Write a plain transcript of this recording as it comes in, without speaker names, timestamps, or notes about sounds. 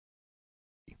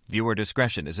Viewer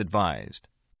discretion is advised.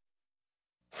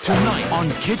 Tonight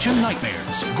on Kitchen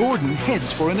Nightmares, Gordon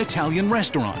heads for an Italian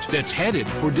restaurant that's headed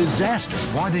for disaster.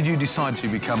 Why did you decide to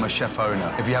become a chef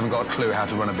owner if you haven't got a clue how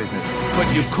to run a business?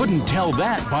 But you couldn't tell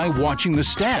that by watching the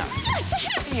staff.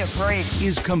 Give me a break.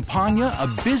 Is Campania a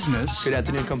business? Good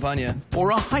afternoon, Campania.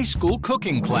 Or a high school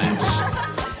cooking class?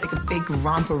 It's like a big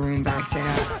romper room back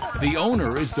there. The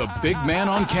owner is the big man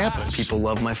on campus. People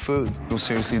love my food. You're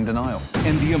seriously in denial.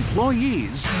 And the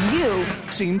employees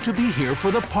seem to be here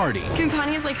for the party.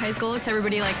 Campania's like high school. It's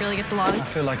everybody like really gets along. I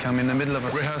feel like I'm in the middle of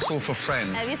a rehearsal for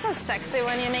Friends. Are you so sexy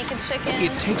when you're making chicken?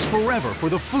 It takes forever for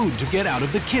the food to get out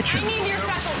of the kitchen. I need your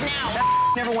specials now.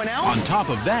 That never went out. On top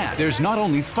of that, there's not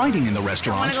only fighting in the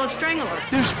restaurant, I want to go strangle her.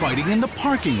 there's fighting in the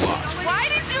parking lot. Why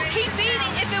did you keep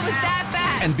eating if it was that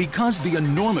bad? And because the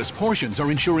enormous portions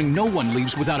are ensuring no one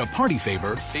leaves without a party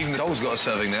favor, Even the dog's got a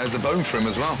serving there. There's the bone for him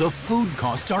as well. the food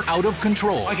costs are out of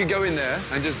control. I could go in there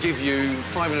and just give you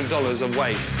 $500 of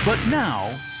waste. But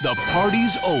now, the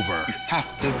party's over. You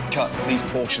have to cut these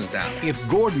portions down. If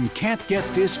Gordon can't get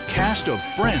this cast of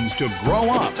friends to grow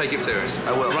up, Take it serious.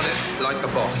 I will. Run it like a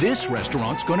boss. this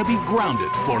restaurant's gonna be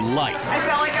grounded for life. I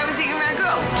felt like I was eating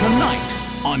ragu. Tonight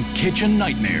on Kitchen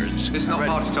Nightmares. This is not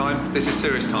party time. This is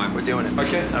serious time. We're doing it.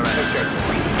 Okay? All right. Let's go.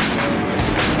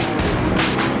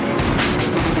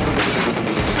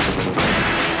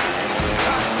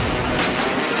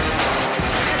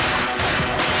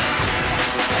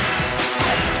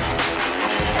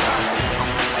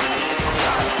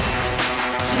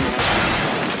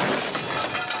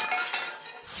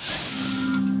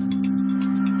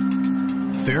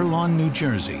 Fair Lawn, New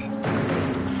Jersey,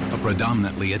 a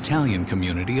predominantly Italian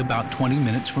community about 20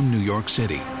 minutes from New York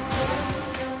City.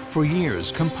 For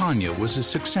years, Campania was a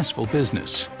successful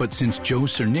business, but since Joe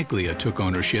Cerniglia took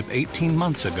ownership 18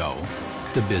 months ago,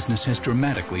 the business has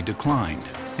dramatically declined,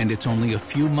 and it's only a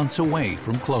few months away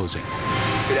from closing.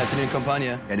 Good afternoon,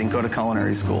 Campania. I didn't go to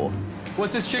culinary school.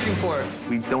 What's this chicken for?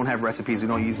 We don't have recipes. We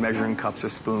don't use measuring cups or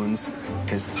spoons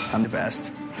because I'm the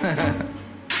best.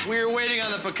 We were waiting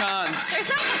on the pecans. There's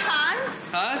no pecans.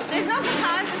 Huh? There's no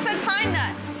pecans. It said pine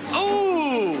nuts.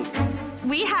 Ooh!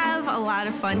 We have a lot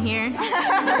of fun here.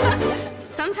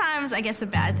 Sometimes I guess a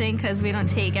bad thing because we don't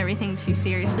take everything too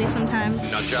seriously sometimes.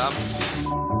 Nut job?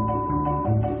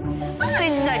 I'm not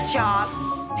a nut job.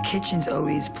 The kitchen's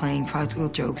always playing practical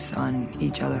jokes on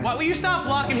each other. Why will you stop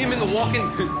blocking him in the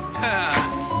walk-in?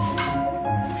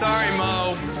 Sorry,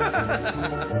 Mo.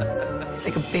 It's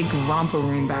like a big romper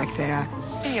room back there.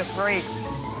 Give me a break.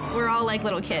 We're all like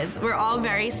little kids. We're all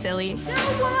very silly.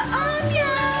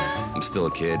 I'm still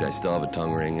a kid. I still have a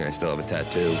tongue ring. I still have a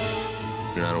tattoo.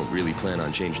 And I don't really plan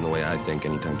on changing the way I think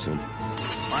anytime soon.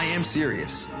 I am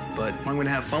serious, but I'm going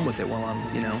to have fun with it while I'm,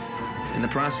 in the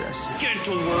process. Get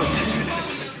to work.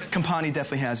 Campania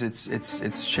definitely has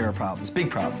its share of problems, big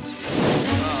problems.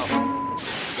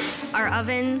 Our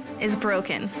oven is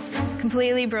broken,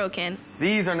 completely broken.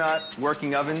 These are not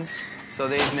working ovens, so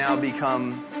they've now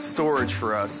become storage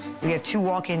for us. We have 2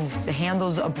 walk-ins. The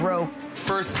handles are broke.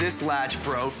 First, this latch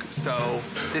broke, so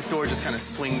this door just kind of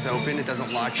swings open. It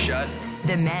doesn't lock shut.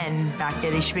 The men back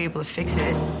there, they should be able to fix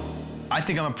it. I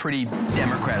think I'm a pretty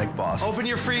democratic boss. Open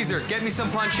your freezer. Get me some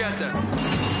pancetta.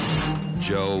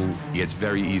 Joe gets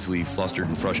very easily flustered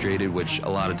and frustrated, which a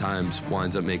lot of times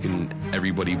winds up making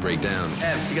everybody break down.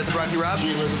 Ev, you got the broccoli rabe?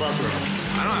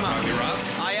 I don't have broccoli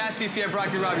rabe. I asked you if you had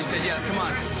broccoli rabe. You said yes. Come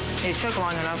on. It took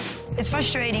long enough. It's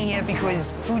frustrating here because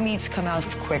food needs to come out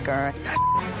quicker.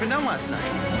 Been done last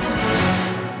night.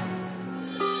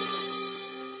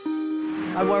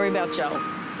 I worry about Joe.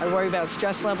 I worry about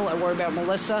stress level. I worry about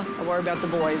Melissa. I worry about the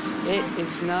boys. It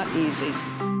is not easy.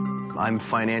 I'm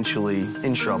financially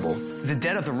in trouble. The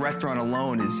debt of the restaurant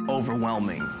alone is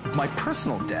overwhelming. My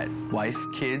personal debt, wife,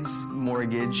 kids,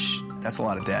 mortgage, that's a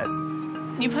lot of debt.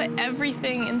 You put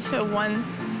everything into one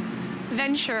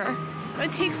venture.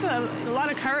 It takes a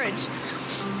lot of courage,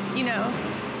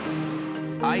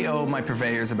 I owe my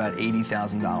purveyors about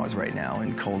 $80,000 right now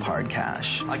in cold, hard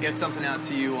cash. I'll get something out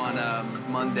to you on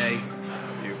Monday.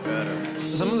 You better.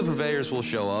 Some of the purveyors will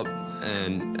show up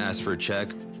and ask for a check,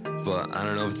 but I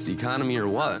don't know if it's the economy or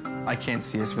what. I can't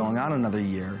see us going on another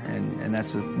year, and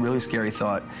that's a really scary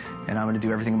thought, and I'm going to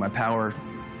do everything in my power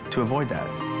to avoid that.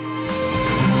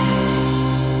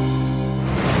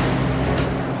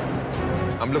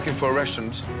 I'm looking for a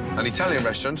restaurant, an Italian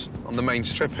restaurant, on the main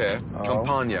strip here,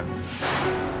 Campania.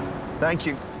 Thank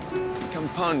you.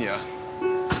 Campania.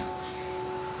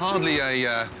 Hardly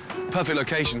a perfect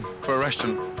location for a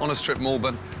restaurant on a strip mall,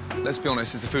 but let's be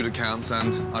honest, it's the food that counts,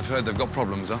 and I've heard they've got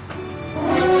problems, huh?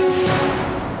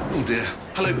 Oh, dear.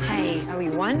 Hello. Hey, how are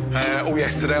you? One? Oh,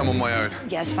 yes, today I'm on my own.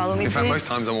 Yes, follow me, In fact, please. most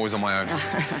times I'm always on my own.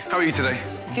 How are you today?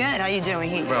 Good. How you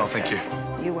doing? Here you Well, go, thank sir.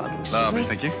 you. You're welcome. Excuse Lovely, me.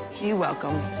 thank you. You're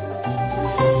welcome.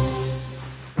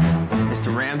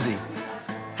 Mr. Ramsey,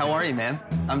 how are you, man?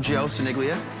 I'm Joe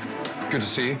Siniglia. Good to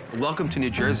see you. Welcome to New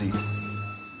Jersey.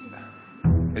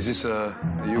 Is this, are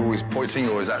you always pointing,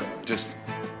 or is that just...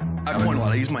 I point a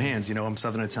lot. I use my hands, you know. I'm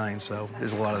Southern Italian, so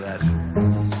there's a lot of that.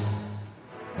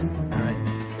 All right.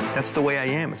 That's the way I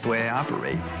am. It's the way I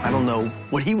operate. I don't know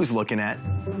what he was looking at.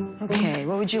 Okay,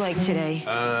 what would you like today?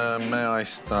 May I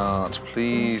start,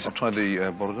 please? I'll try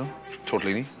the bordeaux,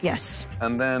 tortellini. Yes.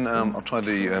 And then I'll try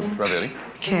the ravioli.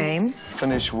 Okay.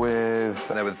 Finish with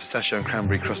pistachio and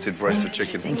cranberry crusted breast of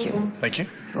chicken. Thank you. Thank you.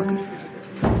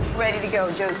 Ready to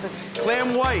go, Joseph.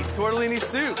 Clam white, tortellini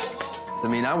soup. I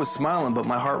mean, I was smiling, but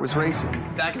my heart was racing.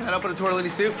 Backing that up with a tortellini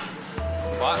soup.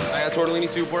 What? I got tortellini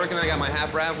soup working, I got my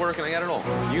half wrap working, I got it all.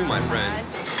 You, my friend,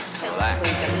 relax.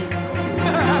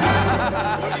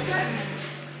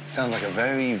 Sounds like a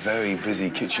very, very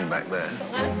busy kitchen back there.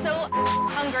 I'm so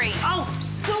hungry. Oh,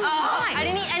 so I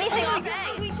didn't eat anything all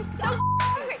day. So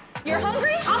hungry. You're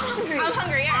hungry? I'm hungry. I'm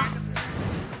hungry, yeah.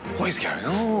 What is going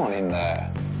on in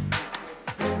there?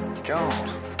 God.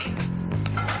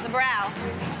 The brow.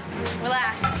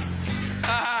 Relax.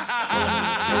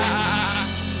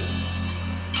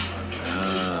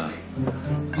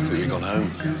 I thought you'd gone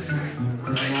home.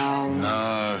 No.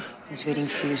 No. He's waiting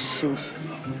for your soup.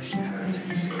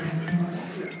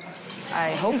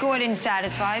 I hope Gordon's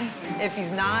satisfied. If he's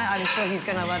not, I'm sure he's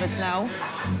gonna let us know.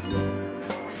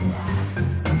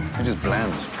 You're just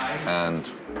bland and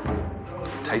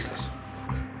tasteless.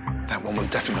 That one was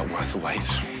definitely not worth the wait.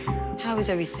 How is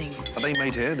everything? Are they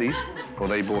made here, these? Or are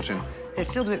they bought in? They're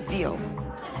filled with veal.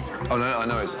 Oh, no, I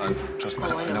know it's... trust me,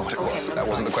 I know what it was. Okay, That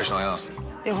wasn't the question I asked.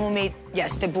 They're homemade.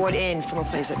 Yes, they're bought in from a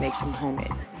place that makes them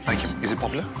homemade. Thank you. Is it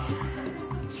popular?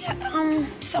 Yeah,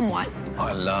 somewhat.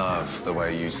 I love the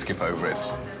way you skip over it.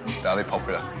 Are they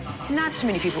popular? Not too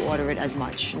many people order it as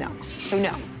much, no. So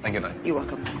no. Thank you, no. You're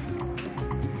welcome.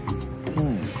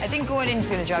 I think Gordon's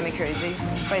gonna drive me crazy.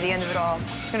 By the end of it all,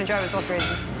 it's gonna drive us all crazy.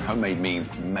 Homemade means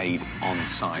made on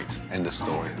site. End of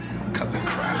story. Cut the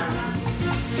crap.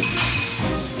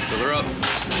 Fill her up.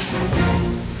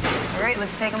 All right,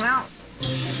 let's take them out.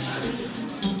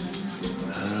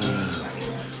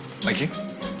 Thank you.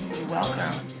 You're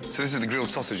welcome. So this is the grilled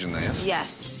sausage in there, yes?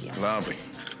 Yes, yes. Lovely.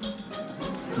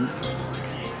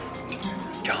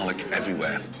 Garlic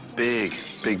everywhere. Big,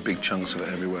 big, big chunks of it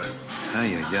everywhere.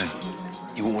 Hey, yeah.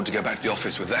 You wouldn't want to go back to the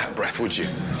office with that breath, would you?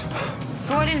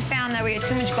 Gordon found that we had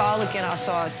too much garlic in our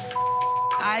sauce.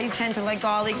 I tend to like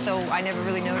garlic, so I never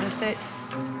really noticed it.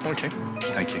 Okay.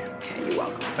 Thank you. Okay, you're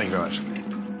welcome. Thank you very much.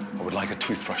 I would like a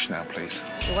toothbrush now, please.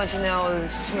 You want to know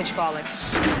it's too much garlic.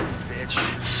 Bitch.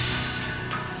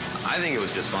 I think it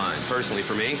was just fine. Personally,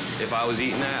 for me, if I was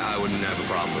eating that, I wouldn't have a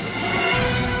problem with it.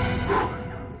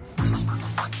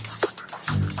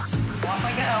 Off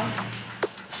I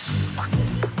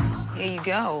go. Here you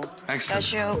go. Excellent.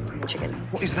 Pistachio chicken.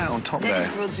 What is that on top That there? is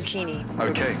grilled zucchini.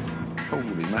 Okay.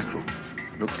 Holy mackerel.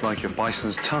 Looks like a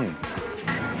bison's tongue.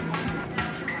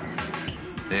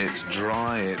 It's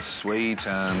dry, it's sweet,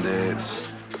 and it's...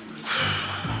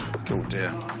 Oh,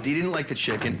 dear. He didn't like the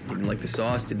chicken, he didn't like the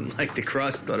sauce, didn't like the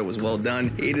crust, thought it was well done,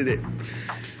 hated it.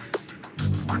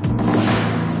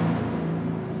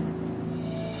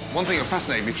 One thing that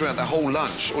fascinated me throughout that whole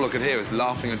lunch, all I could hear was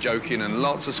laughing and joking and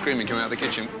lots of screaming coming out of the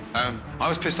kitchen. I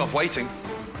was pissed off waiting.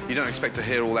 You don't expect to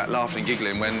hear all that laughing and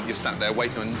giggling when you're sat there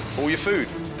waiting for all your food.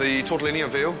 The tortellini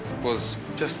of veal was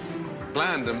just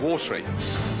bland and watery.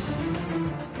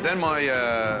 Then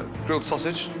my grilled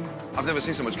sausage. I've never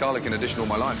seen so much garlic in a dish in all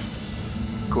my life.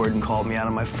 Gordon called me out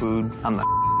on my food. I'm not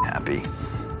happy.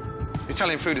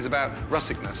 Italian food is about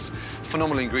rusticness,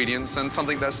 phenomenal ingredients, and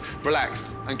something that's relaxed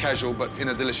and casual, but in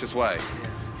a delicious way.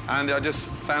 And I just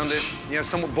found it,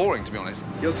 somewhat boring, to be honest.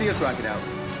 You'll see us rock it out.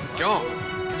 Go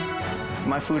on.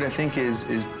 My food, I think, is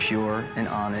pure and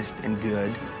honest and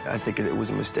good. I think it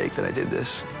was a mistake that I did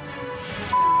this.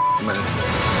 A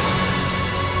minute.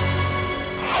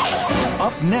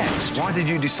 Up next, Why did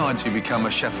you decide to become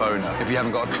a chef owner if you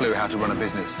haven't got a clue how to run a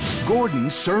business?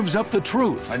 Gordon serves up the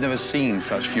truth. I've never seen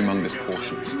such humongous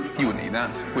portions. You wouldn't eat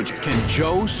that, would you? Can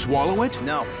Joe swallow it?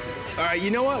 No. All right, you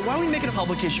know what? Why are we making a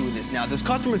public issue with this now? There's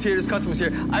customers here,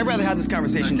 I'd rather have this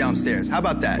conversation downstairs. How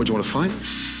about that? What, do you want to fight?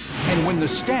 And when the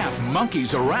staff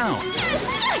monkeys around,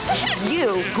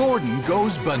 You. Gordon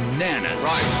goes bananas.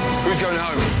 Right, who's going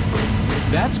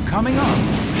home? That's coming up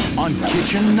on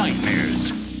Kitchen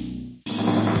Nightmares.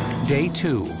 Day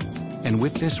 2. And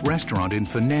with this restaurant in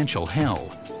financial hell,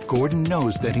 Gordon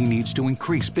knows that he needs to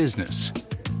increase business,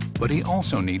 but he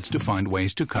also needs to find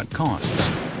ways to cut costs.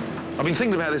 I've been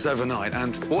thinking about this overnight,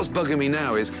 and what's bugging me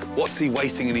now is what's he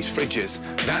wasting in his fridges?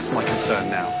 That's my concern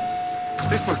now.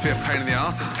 This must be a pain in the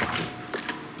arse.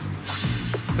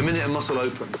 The minute a mussel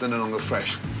opens, they're no longer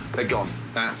fresh. They're gone.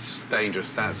 That's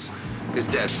dangerous. It's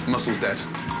dead. Mussel's dead.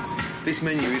 This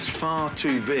menu is far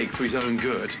too big for his own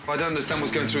good. I don't understand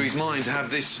what's going through his mind to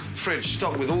have this fridge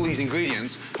stocked with all these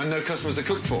ingredients and no customers to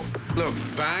cook for. Look,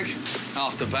 bag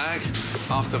after bag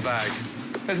after bag.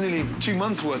 There's nearly 2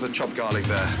 months' worth of chopped garlic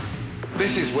there.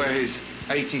 This is where his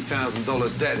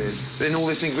 $80,000 debt is. In all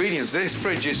these ingredients, this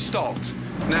fridge is stocked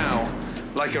now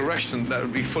like a restaurant that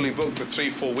would be fully booked for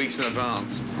 3-4 weeks in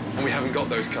advance. And we haven't got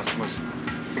those customers.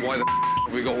 So why the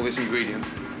have we got all this ingredient?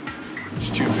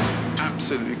 Stupid.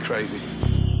 Absolutely crazy.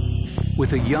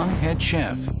 With a young head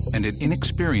chef and an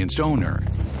inexperienced owner,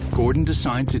 Gordon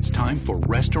decides it's time for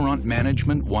Restaurant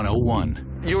Management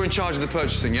 101. You're in charge of the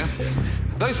purchasing, yeah?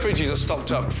 Those fridges are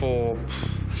stocked up for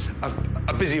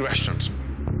a busy restaurant.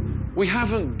 We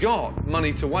haven't got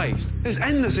money to waste. There's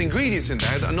endless ingredients in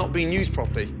there that are not being used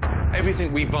properly.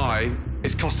 Everything we buy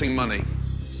is costing money.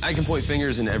 I can point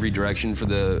fingers in every direction for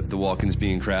the walk-ins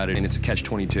being crowded, and it's a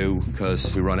catch-22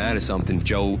 because we run out of something.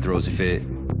 Joe throws a fit.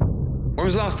 When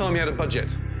was the last time you had a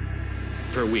budget?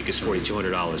 Per week is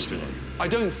 $4,200 today. I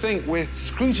don't think we're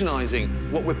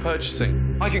scrutinizing what we're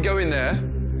purchasing. I could go in there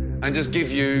and just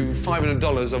give you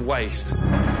 $500 of waste.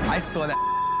 I saw that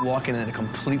walking in a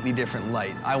completely different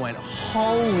light. I went,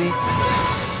 holy...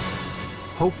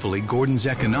 Hopefully, Gordon's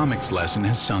economics lesson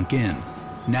has sunk in.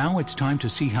 Now it's time to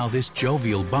see how this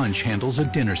jovial bunch handles a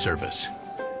dinner service,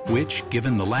 which,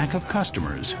 given the lack of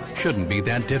customers, shouldn't be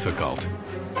that difficult.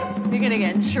 You're gonna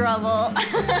get in trouble.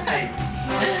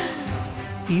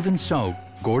 Even so,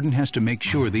 Gordon has to make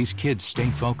sure these kids stay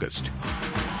focused.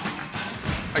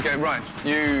 Okay, right.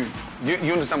 You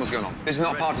understand what's going on. This is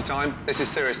not party time. This is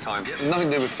serious time.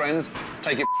 Nothing to do with friends.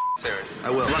 Take it serious.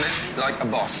 I will. Run it like a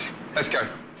boss. Let's go.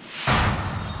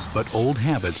 But old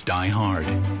habits die hard.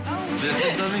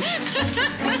 Distance of me?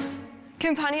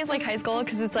 Campania is like high school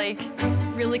because it's like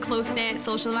Really close-knit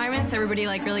social environment, so everybody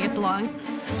like really gets along.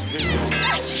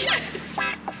 Yes.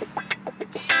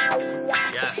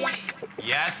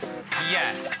 Yes.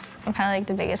 Yes. I'm kind of like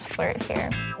the biggest flirt here.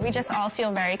 We just all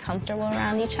feel very comfortable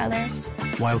around each other.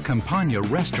 While Campania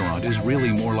Restaurant is really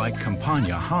more like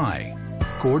Campania High,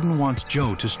 Gordon wants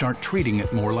Joe to start treating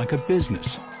it more like a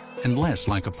business and less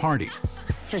like a party.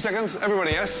 2 seconds,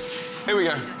 everybody, yes? Here we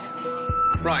go.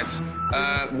 Right,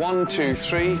 1, 2,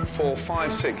 3, 4,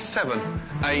 5, 6, 7,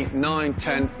 8, 9,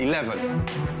 10, 11.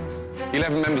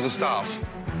 11 members of staff.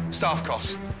 Staff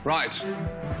costs. Right.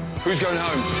 Who's going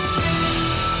home?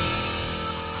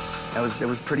 That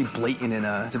was pretty blatant and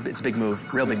it's a big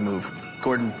move, real big move.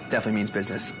 Gordon definitely means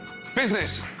business.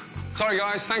 Business. Sorry,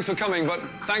 guys, thanks for coming, but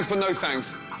thanks, but no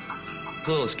thanks. It's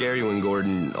a little scary when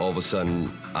Gordon all of a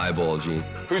sudden eyeballs you.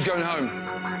 Who's going home?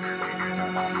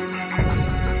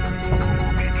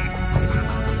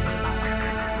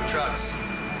 Trucks.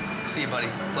 See you, buddy.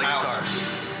 Play Out. guitar.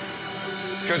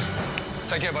 Good.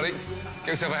 Take care, buddy. Get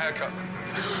yourself a haircut.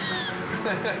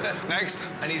 Next.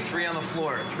 I need 3 on the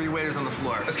floor. 3 waiters on the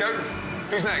floor. Let's go.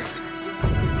 Who's next?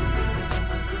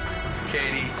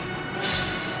 Katie.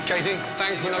 Katie,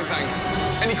 thanks, but no thanks.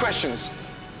 Any questions?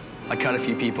 I cut a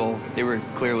few people. They were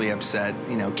clearly upset.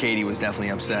 You know, Katie was definitely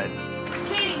upset.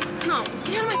 Katie, no,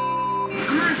 get out of my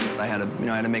come on. I had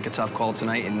to make a tough call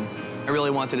tonight, and I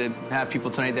really wanted to have people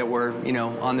tonight that were,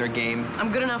 on their game.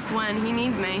 I'm good enough when he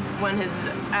needs me, when his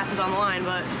ass is on the line,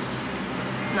 but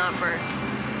not for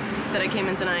that I came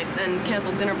in tonight and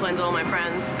canceled dinner plans with all my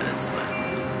friends for this.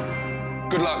 But...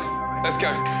 Good luck. Let's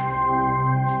go.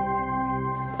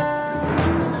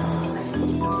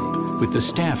 With the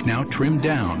staff now trimmed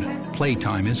down,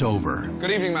 playtime is over.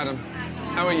 Good evening, madam.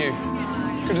 How are you?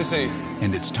 Good to see you.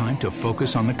 And it's time to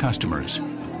focus on the customers.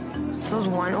 So it's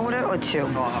 1 order or 2?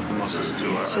 No, I'll have the mussels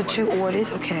too. So 2 orders,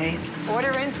 okay.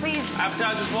 Order in, please.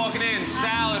 Appetizers walking in.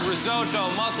 Salad, risotto,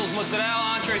 mussels,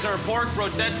 mozzarella. Entrees are pork,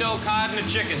 rodetto, cod, and a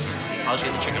chicken. I'll just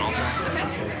get the chicken also.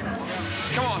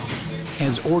 Come on.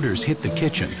 As orders hit the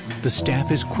kitchen, the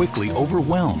staff is quickly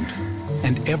overwhelmed,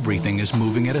 and everything is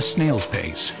moving at a snail's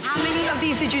pace. How many of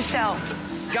these did you sell?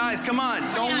 Guys, come on,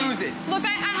 don't lose it. Look, I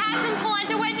had some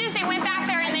polenta wedges. They went back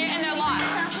there and they're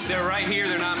lost. They're right here.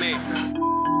 They're not me.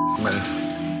 Excuse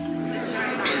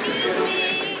me.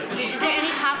 Is there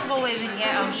any possible way we can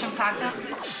get shrimp cocktail?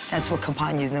 That's what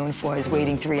Campania is known for, is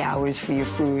waiting 3 hours for your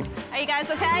food. Are you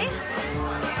guys okay?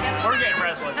 We're getting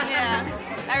restless. Yeah,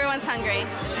 everyone's hungry.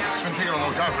 It's been taking a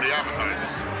long time for the appetizers.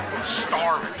 I'm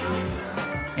starving.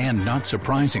 And not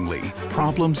surprisingly,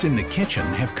 problems in the kitchen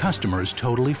have customers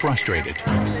totally frustrated.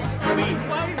 I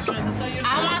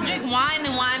want to drink wine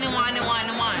and wine and wine and wine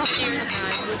and wine. Cheers,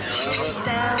 guys.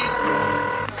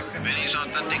 Benny's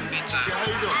authentic pizza. Yeah, how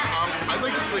you doing? I'd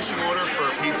like to place an order for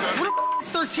a pizza. What the f*** is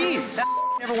 13? That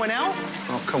never went out?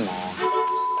 Oh, come on.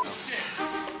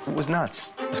 It was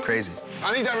nuts. It was crazy.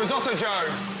 I need that risotto, Joe.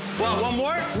 What, one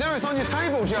more? No, it's on your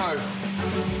table, Joe.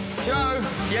 Joe,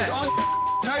 yes. It's on your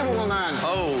table, my man.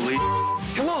 Holy.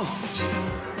 Come on.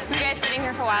 You guys sitting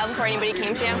here for a while before anybody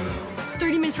came to you? It's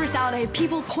 30 minutes for a salad. I have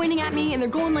people pointing at me and they're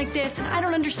going like this, and I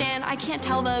don't understand. I can't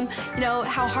tell them,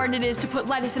 how hard it is to put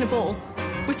lettuce in a bowl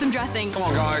with some dressing. Come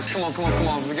on, guys. Come on.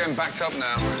 We're getting backed up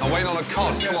now. I'm waiting on a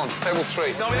cod. Come on, table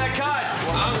 3. Sell me that cod.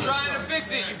 I'm trying to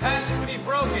fix it. You passed it to me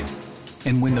broken.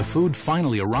 And when the food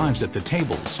finally arrives at the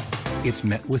tables, it's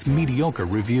met with mediocre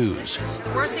reviews.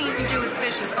 The worst thing you can do with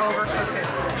fish is overcook it.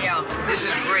 Yeah. This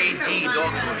is grade D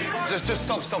dog food. Just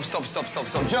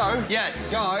stop. Joe? Yes.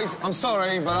 Guys, I'm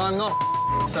sorry, but I'm not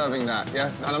serving that,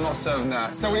 yeah? And I'm not serving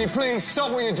that. So will you please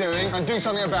stop what you're doing and do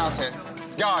something about it?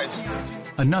 Guys.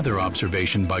 Another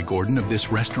observation by Gordon of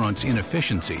this restaurant's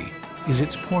inefficiency is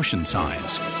its portion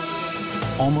size.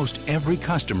 Almost every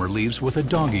customer leaves with a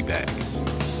doggy bag.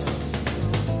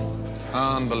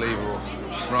 Unbelievable.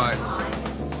 Right.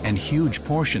 And huge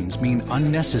portions mean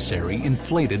unnecessary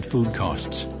inflated food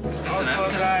costs.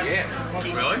 Yeah.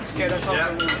 Really?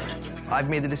 Yeah. I've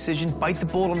made the decision, bite the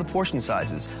bullet on the portion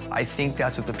sizes. I think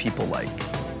that's what the people like.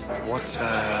 What's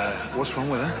wrong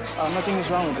with it? Nothing is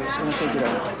wrong with it. It's going to take it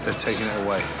away. They're taking it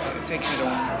away. They're taking it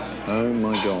away. Oh,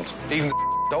 my God. Even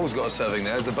the dog's got a serving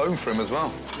there. There's the bone for him as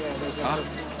well. Yeah,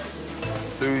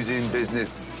 Losing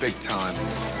business big time.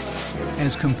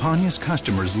 As Campania's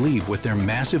customers leave with their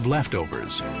massive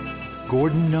leftovers,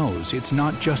 Gordon knows it's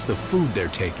not just the food they're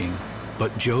taking,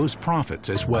 but Joe's profits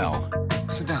as well.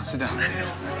 Sit down.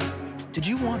 Did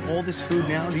you want all this food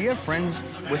now? Do you have friends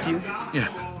with you? Yeah.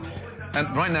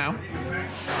 And right now,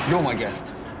 you're my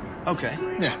guest. Okay.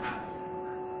 Yeah.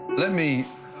 Let me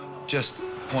just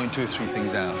point 2 or 3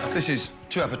 things out. This is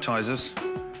 2 appetizers,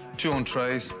 2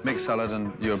 entrees, mixed salad,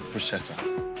 and your bruschetta.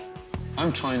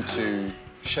 I'm trying to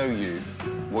show you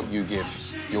what you give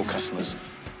your customers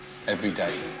every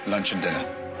day, lunch and dinner.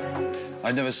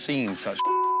 I've never seen such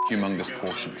humongous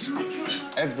portions.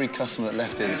 Every customer that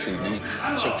left here this evening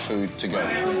took food to go.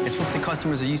 It's what the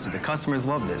customers are used to. The customers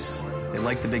love this. They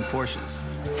like the big portions.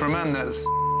 For a man that's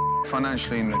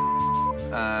financially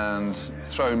and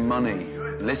thrown money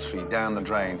literally down the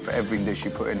drain for every dish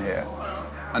you put in here,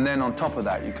 and then on top of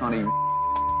that, you can't even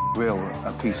grill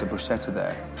a piece of bruschetta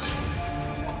there.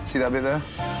 See that bit there?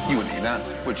 You wouldn't eat that,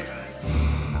 would you?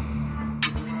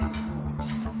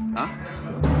 Huh?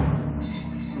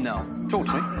 No. Talk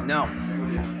to me. No.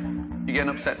 You getting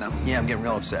upset now? Yeah, I'm getting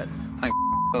real upset. Thank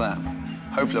for that.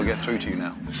 Hopefully I'll get through to you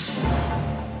now.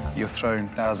 You're throwing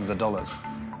thousands of dollars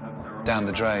down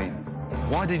the drain.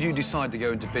 Why did you decide to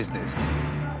go into business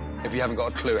if you haven't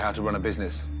got a clue how to run a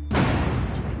business?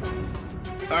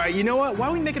 All right, you know what? Why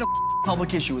are we making a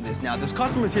public issue with this now? There's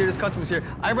customers here,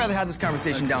 I'd rather have this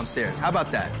conversation downstairs. How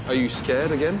about that? Are you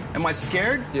scared again? Am I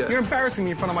scared? Yeah. You're embarrassing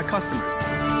me in front of my customers.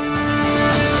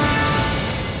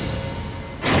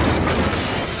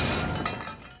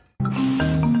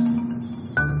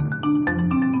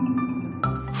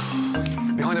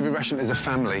 Behind every restaurant is a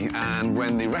family, and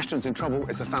when the restaurant's in trouble,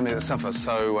 it's the family that suffers.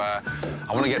 So I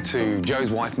want to get to Joe's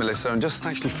wife, Melissa, and just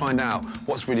actually find out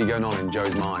what's really going on in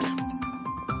Joe's mind.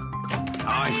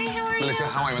 Hi. Hey, how are Melissa, you?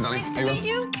 how are you, my darling? Nice Are you to well? meet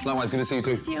you. Likewise, good to see you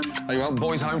too. Thank you. Are you well?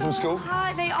 Boys home from school?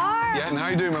 Hi, they are. Yeah, and how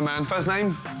you doing, my man? First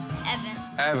name? Evan.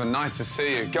 Evan, nice to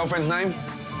see you. Girlfriend's name?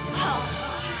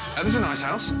 Oh. This is a nice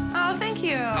house. Oh, thank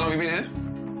you. How long have you been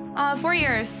here? 4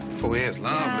 years. 4 years,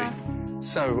 lovely. Yeah.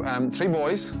 So, 3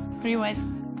 boys. 3 boys.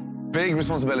 Big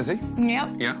responsibility. Yep.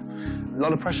 Yeah. A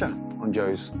lot of pressure on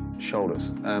Joe's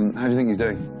shoulders. How do you think he's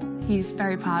doing? He's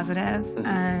very positive,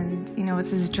 and, it's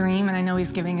his dream, and I know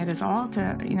he's giving it his all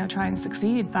to, try and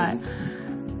succeed, but,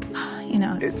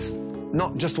 It's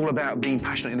not just all about being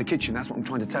passionate in the kitchen. That's what I'm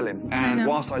trying to tell him. And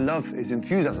whilst I love his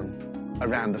enthusiasm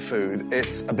around the food,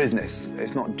 it's a business.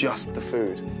 It's not just the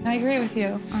food. I agree with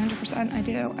you, 100%, I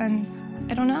do, and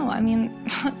I don't know,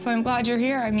 so I'm glad you're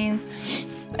here.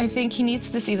 I think he needs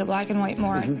to see the black and white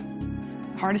more.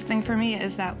 Hardest thing for me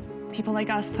is that people like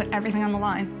us put everything on the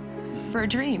line for a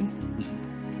dream.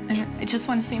 And I just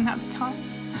want to see him have the time,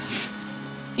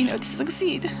 to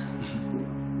succeed.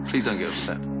 Please don't get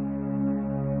upset.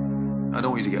 I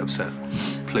don't want you to get upset.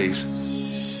 Please.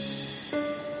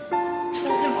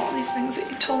 Because of all these things that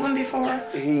you told him before.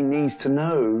 He needs to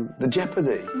know the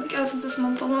jeopardy. Like, as of this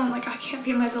month alone, like, I can't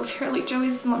pay my bills here. Like,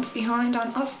 Joey's months behind on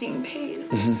us being paid.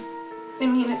 I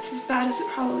mean, it's as bad as it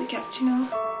probably gets, you know?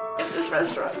 If this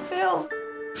restaurant fails,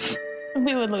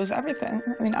 we would lose everything.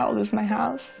 I mean, I'll lose my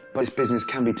house. But this business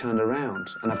can be turned around,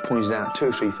 and I've pointed out 2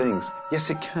 or 3 things. Yes,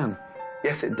 it can.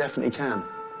 Yes, it definitely can.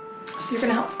 So you're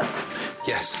gonna help us?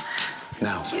 Yes.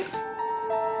 Now. Thank you.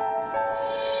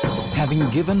 Having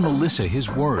given Melissa his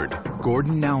word,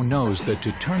 Gordon now knows that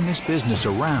to turn this business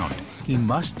around, he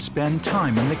must spend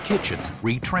time in the kitchen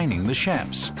retraining the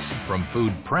chefs, from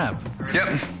food prep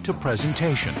to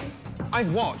presentation.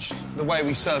 I've watched the way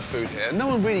we serve food here. No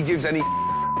one really gives any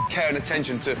care and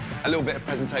attention to a little bit of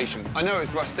presentation. I know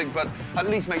it's rustic, but at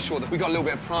least make sure that we got a little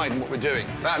bit of pride in what we're doing.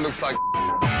 That looks like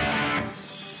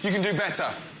you can do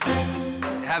better.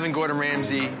 Having Gordon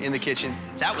Ramsay in the kitchen,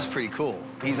 that was pretty cool.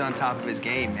 He's on top of his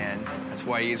game, man. That's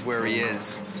why he is where he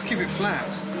is. Just keep it flat.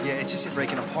 Yeah, it's just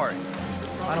breaking apart.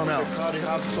 I don't know. They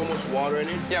have so much water in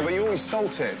it. Yeah, but you always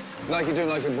salt it. Like you're doing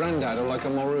like a Grandad or like a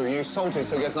Moru. You salt it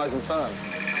so it gets nice and firm.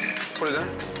 Put it down.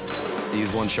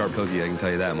 He's one sharp cookie, I can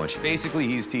tell you that much. Basically,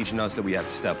 he's teaching us that we have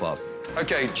to step up.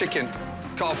 Okay, chicken.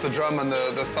 Cut off the drum and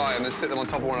the thigh and then sit them on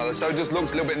top of one another so it just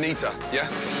looks a little bit neater,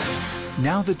 yeah?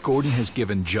 Now that Gordon has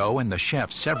given Joe and the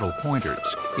chef several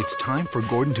pointers, it's time for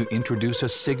Gordon to introduce a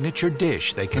signature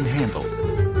dish they can handle.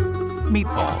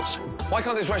 Meatballs. Why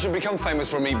can't this restaurant become famous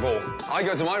for a meatball? I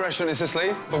go to my restaurant in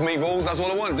Sicily for meatballs. That's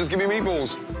all I want. Just give me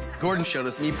meatballs. Gordon showed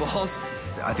us meatballs.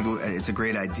 I think it's a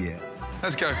great idea.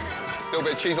 Let's go. A little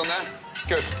bit of cheese on that.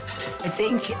 Good. I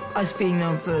think us being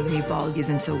known for the meatballs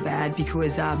isn't so bad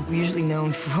because we're usually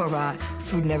known for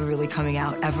food never really coming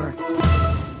out, ever.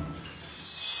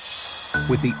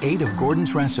 With the aid of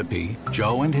Gordon's recipe,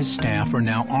 Joe and his staff are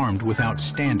now armed with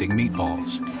outstanding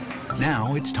meatballs.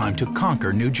 Now it's time to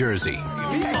conquer New Jersey.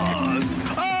 Meatballs!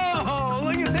 Oh,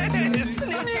 look at this!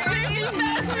 New Jersey's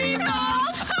best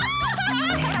meatballs!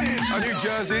 New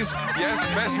Jersey's, yes,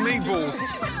 best meatballs.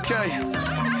 Okay,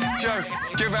 Joe,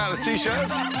 give out the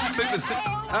T-shirts. Stick the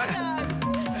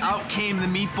Out came the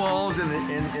meatballs and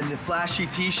the flashy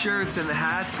T-shirts and the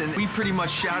hats, and we pretty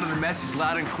much shouted the message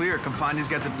loud and clear. Campania's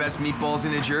got the best meatballs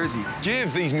in New Jersey.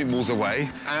 Give these meatballs away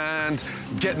and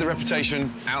get the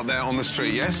reputation out there on the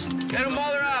street, yes? Get them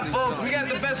while they're out, folks. We got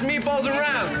the best meatballs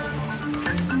around.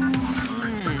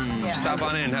 Stop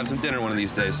on in and have some dinner one of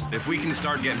these days. If we can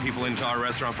start getting people into our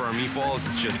restaurant for our meatballs,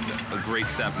 it's just a great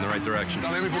step in the right direction.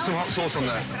 Now, let me put some hot sauce on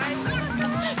there.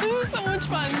 This is so much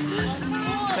fun.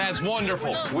 That's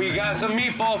wonderful. We got some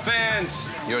meatball fans.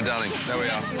 You're a darling. There we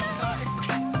are.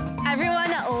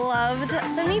 Everyone loved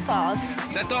the meatballs.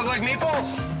 Does that dog like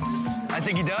meatballs? I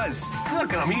think he does.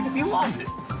 Look at him. He loves it.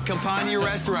 Campania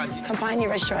restaurant. Campania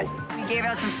restaurant. We gave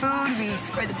out some food. We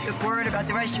spread the word about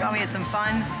the restaurant. We had some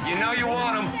fun. You know you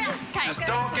want them. Just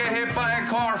don't get hit by a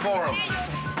car for them.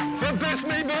 The best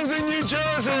meatballs in New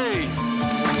Jersey!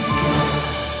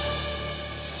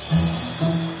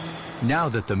 Now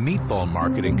that the meatball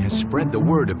marketing has spread the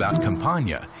word about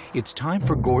Campania, it's time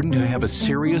for Gordon to have a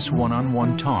serious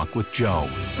one-on-one talk with Joe.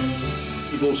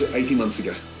 You bought it 18 months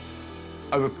ago.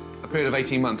 Over a period of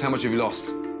 18 months, how much have you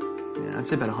lost? Yeah, I'd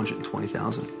say about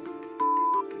 120,000.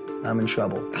 I'm in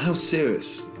trouble. How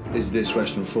serious is this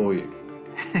restaurant for you?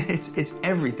 It's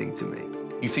everything to me.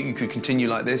 You think you could continue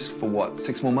like this for, what,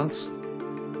 6 more months?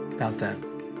 About that.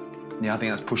 Yeah, I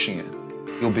think that's pushing it.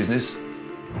 Your business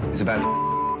is about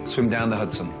swim down the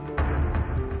Hudson.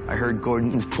 I heard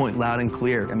Gordon's point loud and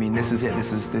clear. I mean, this is it.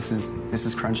 This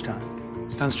is crunch time.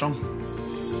 Stand strong.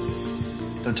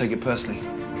 Don't take it personally.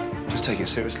 Just take it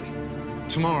seriously.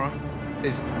 Tomorrow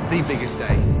is the biggest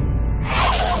day.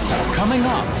 Coming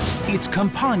up, it's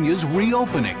Campania's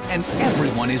reopening, and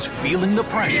everyone is feeling the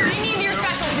pressure. I need your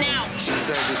specials now. She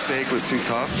said the steak was too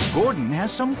tough. Gordon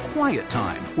has some quiet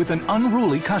time with an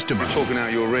unruly customer. You're talking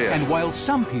out your rear. And while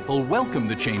some people welcome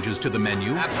the changes to the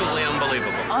menu, absolutely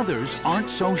unbelievable, others aren't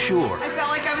so sure. I felt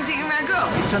like I was eating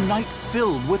ragu. It's a night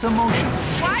filled with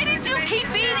emotions. Why did you keep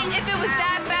eating if it was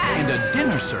that bad? And a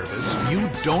dinner service you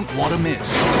don't want to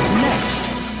miss.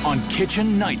 Next on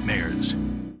Kitchen Nightmares.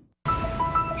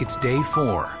 It's day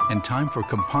 4 and time for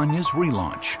Campania's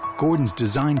relaunch. Gordon's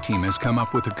design team has come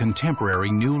up with a contemporary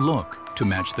new look to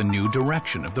match the new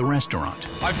direction of the restaurant.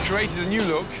 I've created a new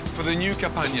look for the new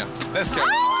Campania. Let's go.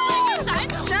 Oh,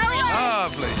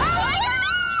 Lovely. oh my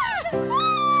God!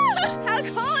 How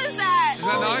cool is that? Is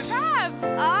that nice?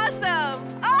 Awesome.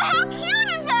 Oh, how cute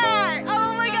is that?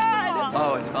 Oh my God.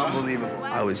 Oh, it's unbelievable. Wow.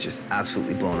 I was just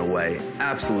absolutely blown away,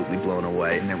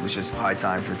 and it was just high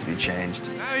time for it to be changed.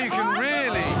 Now you can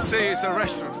really see it's a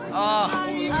restaurant. Oh,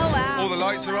 wow. All the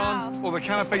lights are on, all the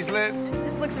canapes lit. It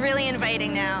just looks really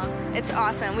inviting now. It's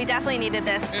awesome. We definitely needed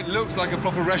this. It looks like a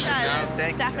proper restaurant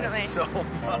now. Definitely. So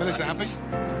much. Melissa, happy?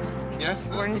 Yes?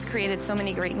 Gordon's created so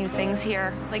many great new things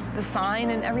here. Like the sign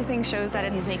and everything shows that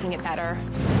he's making it better.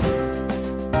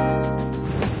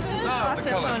 The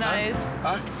colours, so nice.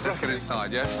 Huh? Let's get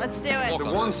inside, yes? Let's do it. The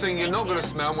one thing you're not going to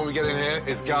smell when we get in here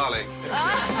is garlic.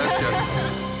 Let's go.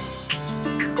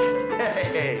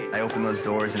 Hey. I opened those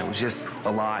doors and it was just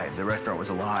alive. The restaurant was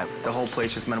alive. The whole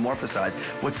place just metamorphosized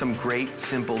with some great,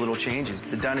 simple little changes.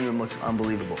 The dining room looks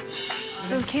unbelievable.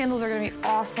 Those candles are going to be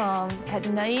awesome at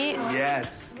night.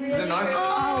 Yes. Is it nice?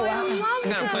 Oh, wow. It's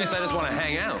the kind of place I just want to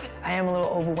hang out. I am a little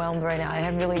overwhelmed right now. I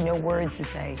have really no words to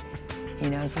say. You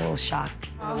know, it's a little shocked.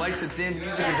 The lights are dim,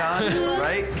 music is on,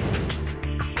 right?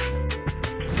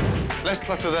 Less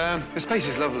clutter there. This place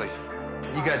is lovely.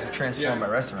 You guys have transformed my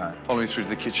restaurant. Follow me through to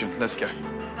the kitchen. Let's go.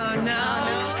 Oh,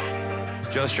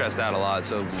 no. Joe's stressed out a lot,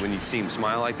 so when you see him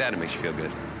smile like that, it makes you feel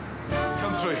good.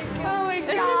 Come through. Oh, my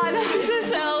God. This is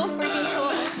so freaking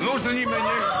cool. Launch the new menu.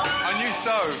 A new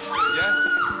stove. Yes?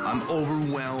 I'm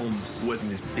overwhelmed with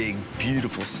this big,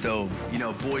 beautiful stove. You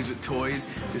know, boys with toys,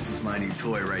 this is my new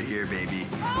toy right here, baby.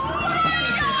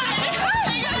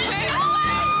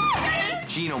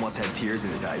 Gene almost had tears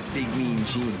in his eyes. Big, mean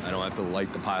Gene. I don't have to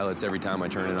light the pilots every time I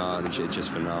turn it on. It's just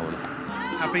phenomenal.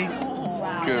 Happy?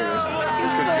 Wow. Good.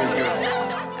 Good.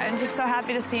 I'm just so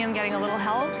happy to see him getting a little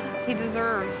help. He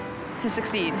deserves to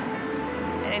succeed.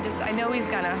 And I know he's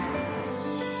gonna.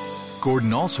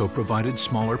 Gordon also provided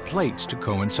smaller plates to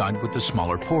coincide with the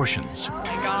smaller portions. Oh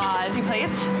my God, the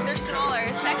plates? They're smaller.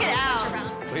 Check it out.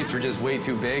 Plates were just way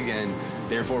too big, and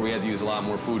therefore we had to use a lot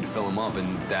more food to fill them up,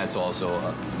 and that's also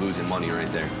losing money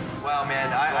right there. Wow,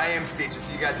 man, I am speechless.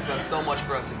 You guys have done so much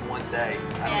for us in one day.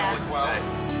 I don't know what to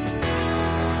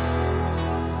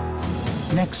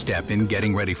say. Next step in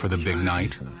getting ready for the big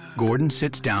night, Gordon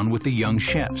sits down with the young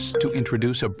chefs to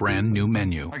introduce a brand new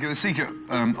menu. Okay, the secret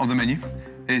of the menu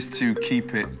is to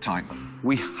keep it tight.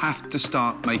 We have to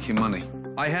start making money.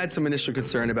 I had some initial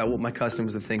concern about what my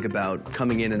customers would think about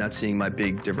coming in and not seeing my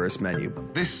big, diverse menu.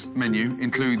 This menu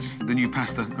includes the new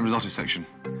pasta and risotto section.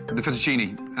 The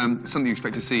fettuccine, something you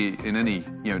expect to see in any,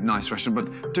 nice restaurant,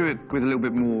 but do it with a little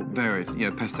bit more varied,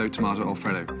 pesto, tomato,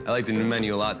 Alfredo. I like the new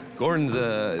menu a lot. Gordon's,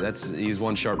 he's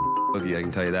one sharp cookie, I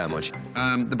can tell you that much.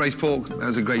 The braised pork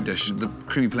has a great dish. The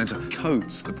creamy polenta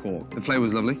coats the pork. The flavour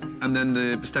is lovely. And then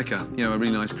the bistecca, a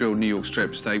really nice grilled New York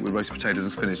strip steak with roasted potatoes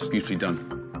and spinach, beautifully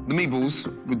done. The meatballs,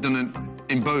 we've done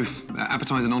it in both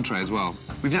appetizer and entree as well.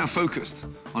 We've now focused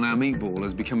on our meatball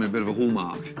as becoming a bit of a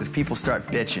hallmark. If people start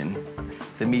bitching,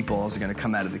 the meatballs are going to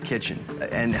come out of the kitchen,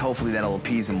 and hopefully that'll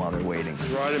appease them while they're waiting.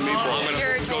 Try the meatball. I'm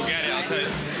going to go get it, I'll tell you.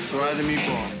 Try the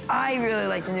meatball. I really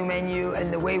like the new menu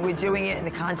and the way we're doing it and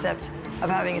the concept of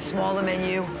having a smaller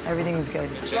menu. Everything was good.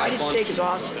 Fried steak is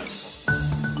awesome.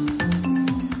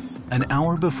 An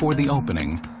hour before the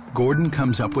opening, Gordon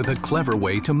comes up with a clever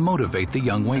way to motivate the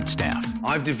young waitstaff.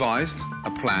 I've devised a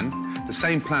plan, the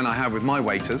same plan I have with my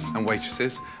waiters and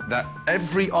waitresses, that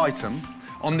every item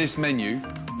on this menu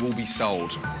will be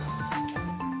sold.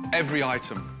 Every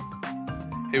item.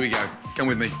 Here we go. Come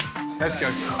with me. Let's go.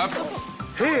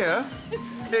 Here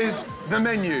is the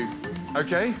menu,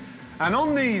 okay? And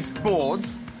on these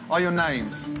boards are your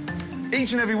names.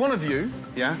 Each and every one of you,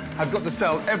 have got to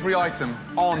sell every item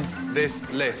on this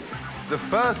list. The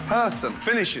first person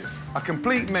finishes a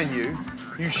complete menu,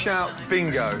 you shout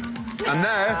bingo. And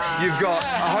there you've got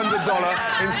a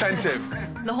 $100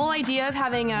 incentive. The whole idea of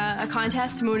having a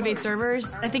contest to motivate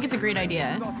servers, I think it's a great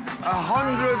idea.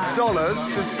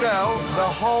 $100 to sell the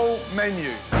whole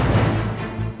menu.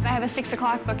 I have a 6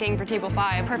 o'clock booking for table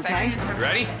 5. Perfect. Okay.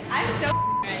 Ready? I'm so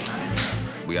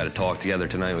We got to talk together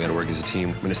tonight. We got to work as a team.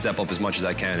 I'm going to step up as much as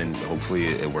I can, and hopefully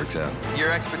it works out.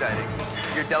 You're expediting.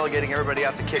 You're delegating everybody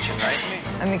out the kitchen, right?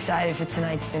 I'm excited for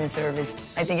tonight's dinner service.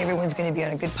 I think everyone's going to be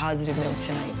on a good positive note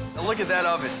tonight. Now look at that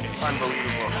oven.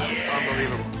 Unbelievable.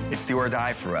 Unbelievable. It's do or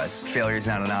die for us. Failure's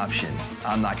not an option.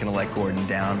 I'm not going to let Gordon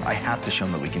down. I have to show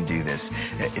him that we can do this.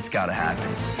 It's got to happen.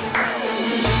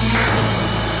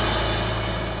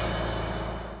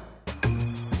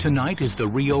 Tonight is the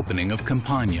reopening of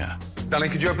Campania. Darling,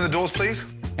 could you open the doors, please?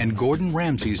 And Gordon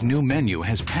Ramsay's new menu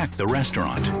has packed the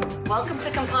restaurant. Welcome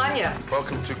to Campania.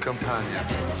 Welcome to Campania.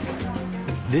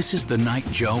 This is the night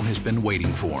Joe has been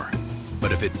waiting for.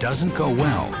 But if it doesn't go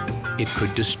well, it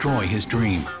could destroy his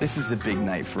dream. This is a big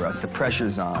night for us. The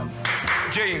pressure's on.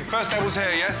 Gene, first table's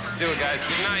here, yes? Do it, guys.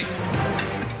 Good night.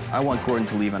 I want Gordon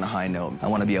to leave on a high note. I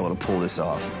want to be able to pull this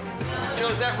off.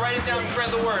 Josette, write it down, spread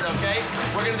the word, okay?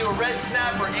 We're gonna do a red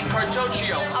snapper in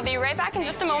cartoccio. I'll be right back in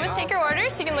just a moment to take your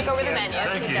orders so you can look over the menu.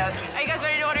 Thank you. Are you guys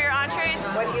ready to order your entrees?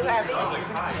 What do you have?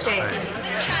 Steak. I'm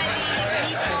gonna try the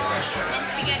meatballs and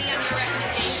spaghetti on your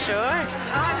recommendation. Sure.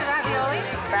 The ravioli.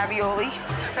 Ravioli.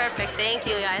 Perfect. Thank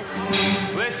you, guys.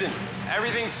 Listen,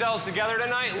 everything sells together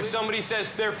tonight. If somebody says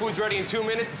their food's ready in 2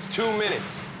 minutes, it's 2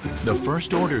 minutes. The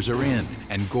first orders are in,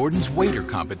 and Gordon's waiter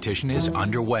competition is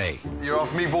underway. You're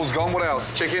off, meatballs gone. What else?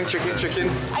 Chicken, chicken,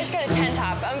 chicken. I just got a 10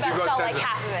 top. I'm about to sell like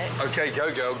half of it. Okay,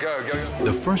 go, girl, go, go.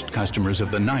 The first customers of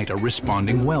the night are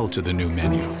responding well to the new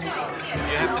menu. You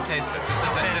have to taste this.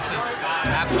 This is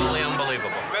absolutely unbelievable.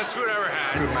 Best food I ever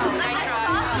had. Good man. The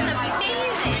sauce is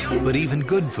amazing. But even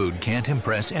good food can't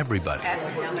impress everybody. That's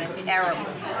terrible.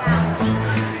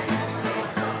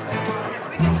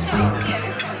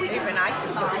 Even I can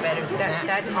do better than that.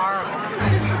 That's horrible.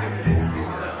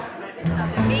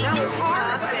 That was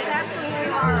horrible. It's absolutely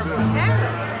horrible.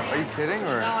 Terrible. Are you kidding,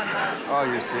 or? No, I'm not. Oh,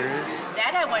 you're serious?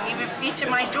 That I wouldn't even feature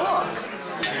my dog.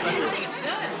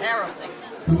 Terrible.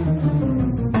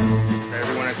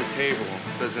 Everyone at the table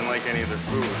doesn't like any of the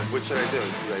food. What should I do?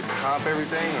 Like, comp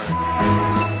everything, or?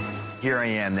 Here I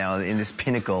am now in this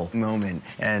pinnacle moment,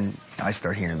 and I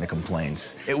start hearing the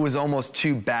complaints. It was almost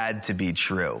too bad to be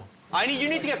true. You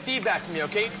need to get feedback from me,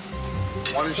 okay?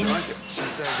 Why didn't you like it? She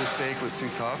said the steak was too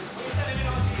tough,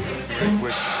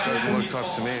 which doesn't look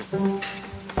tough to me.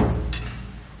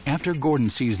 After Gordon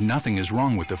sees nothing is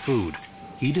wrong with the food,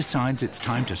 he decides it's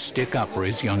time to stick up for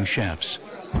his young chefs.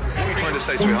 What are you trying to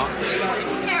say, sweetheart?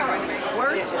 It's terrible.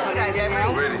 Worst food I've ever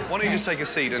Really? Why don't you just take a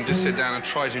seat and just sit down and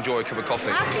try to enjoy a cup of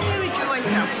coffee? How can you enjoy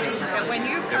something that when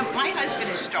you come, my husband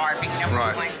is starving, number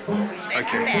Right. one.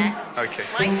 Okay. That. Okay.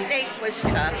 My steak was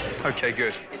tough. Okay,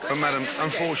 good. But madam,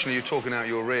 unfortunately, you're talking out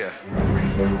your rear.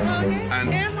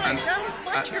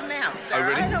 Watch your mouth, sir. Oh,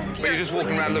 really? I don't But care you're just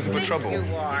walking around looking for who trouble.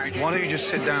 you are. Why don't you just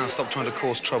sit down and stop trying to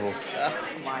cause trouble?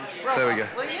 There we go.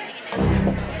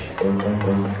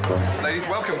 Ladies,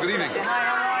 welcome. Good evening.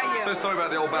 How are you? So sorry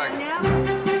about the old bag.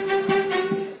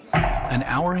 An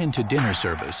hour into dinner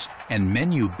service, and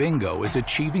Menu Bingo is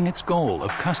achieving its goal of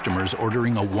customers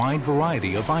ordering a wide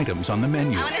variety of items on the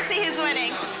menu. I want to see who's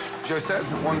winning. Josette,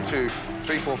 1, 2,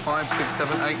 3, 4, 5, 6,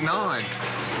 7, 8, 9.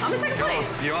 I'm in second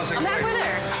place. You are second I'm back place. with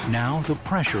her. Now the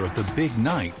pressure of the big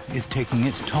night is taking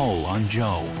its toll on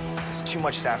Joe. There's too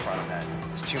much saffron on that.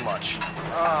 It's too much.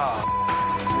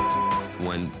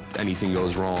 When anything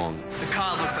goes wrong, The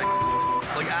cod looks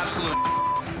like absolute.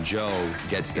 Joe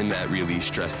gets in that really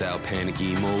stressed out,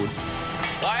 panicky mode.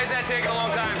 Why is that taking a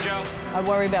long time, Joe? I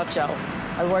worry about Joe.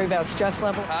 I worry about stress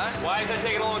level. Why is that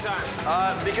taking a long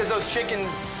time? Because those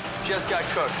chickens just got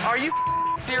cooked. Are you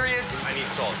serious? I need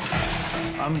salt.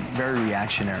 I'm very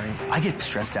reactionary. I get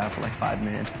stressed out for like 5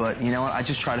 minutes, but you know what? I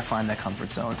just try to find that comfort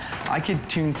zone. I could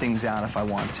tune things out if I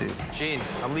want to. Gene,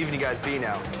 I'm leaving you guys be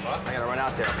now. I gotta run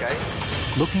out there, okay?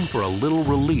 Looking for a little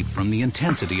relief from the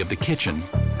intensity of the kitchen,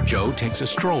 Joe takes a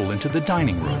stroll into the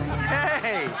dining room.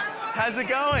 Hey, how's it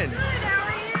going?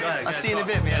 I'll see you in a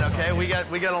bit, man, okay? We got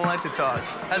a lot to talk.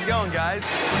 How's it going, guys?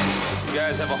 You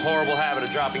guys have a horrible habit of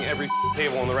dropping every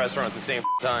table in the restaurant at the same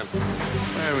time.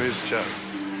 There is Joe.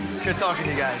 Good talking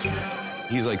to you guys.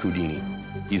 He's like Houdini.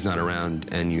 He's not around,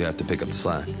 and you have to pick up the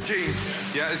slack. Gene,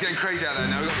 yeah, it's getting crazy out there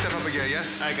now. We've got to step up a gear,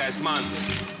 yes? All right, guys, come on.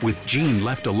 With Gene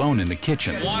left alone in the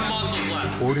kitchen, One muscle's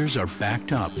left. orders are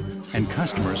backed up, and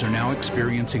customers are now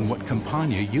experiencing what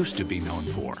Campania used to be known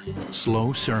for: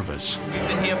 slow service. We've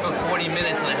been here for 40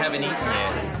 minutes and I haven't eaten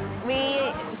yet.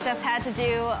 We just had to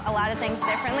do a lot of things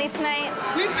differently tonight.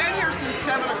 We've been here since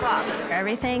 7 o'clock.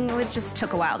 Everything just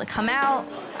took a while to come out.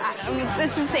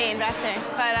 It's insane back there,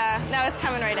 but now it's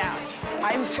coming right out.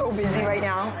 I'm so busy right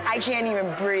now. I can't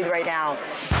even breathe right now.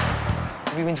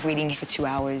 Everyone's waiting for 2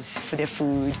 hours for their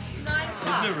food. 9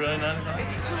 o'clock. Is it really 9 o'clock?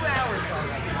 It's 2 hours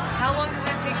already. How long does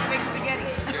that take to make spaghetti?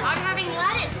 I'm having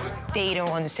lettuce. They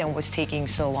don't understand what's taking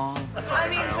so long. I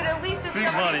mean, but at least if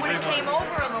somebody would have came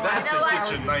over in the last 2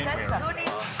 hours and said something.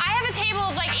 I have a table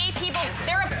of like 8 people.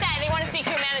 They're upset. They want to speak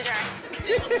to a manager.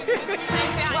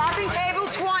 Dropping table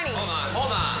 20.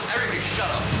 Hold on. Everybody shut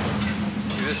up.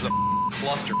 Dude, this is a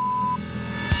cluster.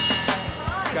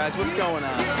 Guys, what's going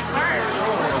on?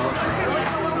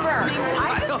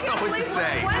 I don't know what to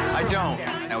say. I don't.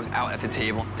 I was out at the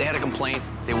table. They had a complaint.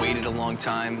 They waited a long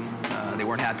time. They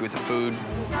weren't happy with the food.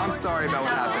 I'm sorry about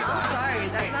what happened. I'm sorry.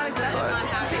 That's not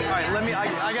exactly All right, let me.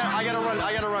 I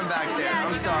gotta run back there.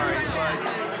 I'm sorry,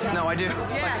 but no, I do.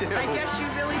 I do. I guess you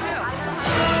really do.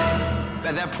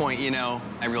 At that point, you know,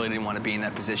 I really didn't want to be in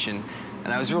that position.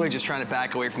 And I was really just trying to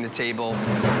back away from the table.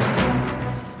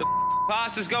 The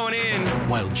pasta's going in.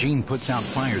 While Jean puts out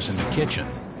fires in the kitchen,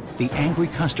 the angry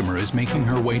customer is making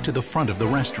her way to the front of the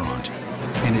restaurant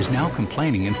and is now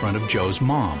complaining in front of Joe's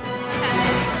mom.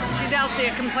 She's out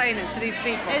there complaining to these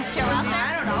people. Is Joe out there?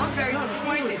 I don't know. I'm very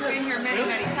disappointed. Been here many,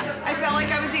 many times. I felt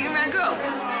like I was eating ragu.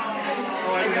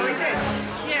 I really did.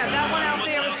 Yeah, that one out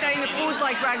there was saying the food's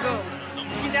like ragu.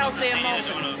 She's out there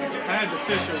moping. I had the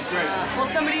fish. It was great. Well,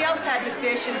 somebody else had the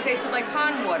fish, and it tasted like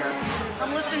pond water.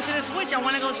 I'm listening to this witch. I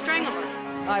want to go strangle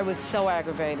her. I was so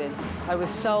aggravated. I was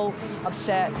so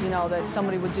upset, you know, that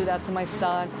somebody would do that to my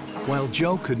son. While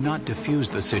Joe could not diffuse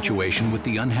the situation with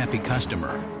the unhappy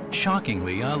customer,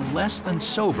 shockingly, a less than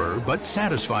sober but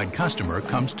satisfied customer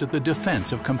comes to the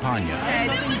defense of Campania.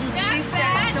 She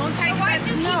said, don't take why did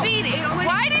you keep eating?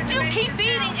 Why did you keep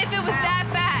eating if it was that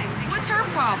bad? What's her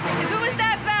problem? If it was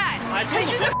that bad? Because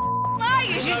you're the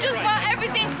liars. You just want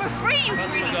everything for free, you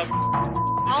greedy.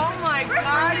 Oh my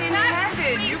God in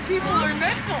heaven, you people are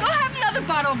mental. Go have another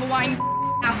bottle of wine,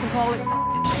 alcoholic.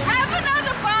 Have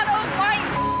another bottle of wine,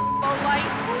 light.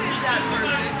 Who is that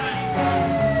person?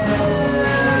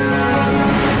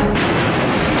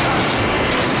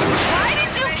 Why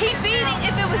did you keep eating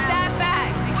if it was that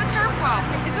bad? What's her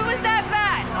problem? If it was that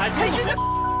bad? Because you're the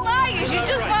liars. You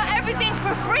just want everything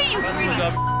for free, you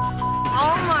greedy.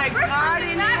 Oh my God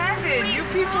in heaven, you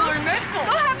people are mental.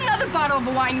 Go have another bottle of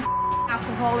wine,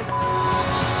 alcoholic.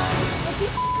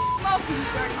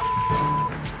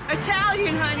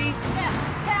 Italian, honey.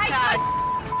 Yeah.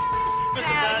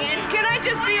 Italian. Can I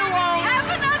just be alone? Have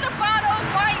another bottle of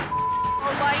wine,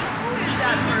 light. Who is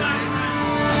that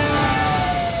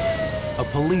person?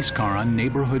 A police car on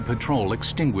neighborhood patrol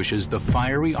extinguishes the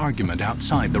fiery argument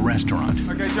outside the restaurant.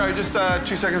 Okay, Joe, just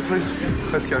 2 seconds, please.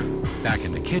 Let's go. Back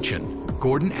in the kitchen,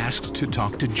 Gordon asks to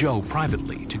talk to Joe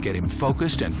privately to get him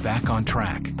focused and back on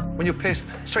track. When you're pissed,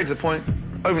 straight to the point,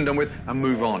 over and done with, and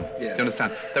move on. Yeah. You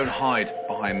understand? Don't hide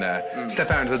behind there.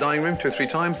 Step out into the dining room 2 or 3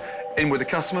 times, in with the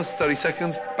customers, 30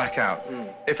 seconds, back out.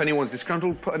 If anyone's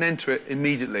disgruntled, put an end to it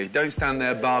immediately. Don't stand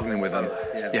there bargaining with them.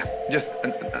 Yeah, just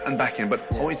and back in. But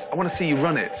I want to see you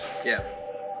run it. Yeah.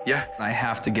 Yeah? I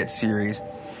have to get serious.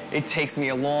 It takes me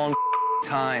a long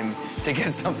time to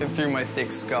get something through my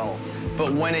thick skull.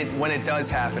 But when it does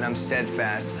happen, I'm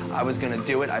steadfast. I was gonna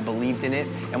do it, I believed in it,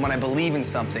 and when I believe in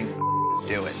something,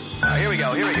 do it. Here we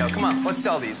go, come on, let's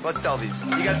sell these.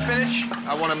 You got spinach?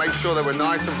 I want to make sure that we're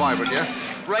nice and vibrant, yes?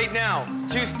 Right now,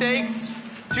 2 steaks,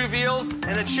 2 veals,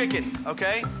 and a chicken,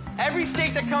 okay? Every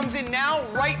steak that comes in now,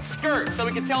 right skirt, so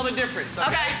we can tell the difference,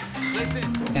 okay? Listen.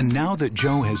 And now that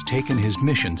Joe has taken his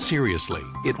mission seriously,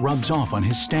 it rubs off on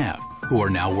his staff, who are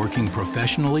now working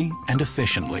professionally and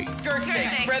efficiently. Skirt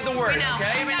steak, spread the word,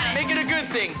 okay? Make it a good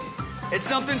thing. It's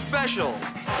something special.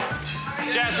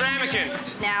 Jazz Ramekin.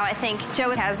 Now I think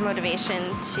Joe has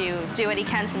motivation to do what he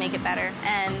can to make it better,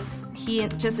 and he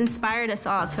just inspired us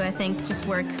all to, I think, just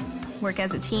work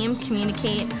as a team,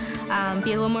 communicate,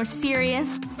 be a little more serious.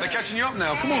 They're catching you up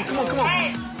now. Come on.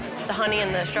 The honey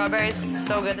and the strawberries,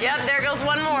 so good. Yep, there goes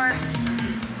one more.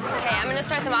 Okay, I'm gonna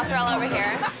start the mozzarella over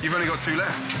here. You've only got 2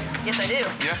 left. Yes, I do.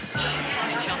 Yeah?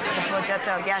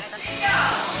 Yes.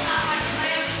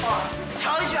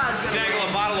 Told you I was gonna Dangle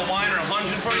a bottle of wine or a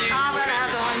luncheon for you? I'm gonna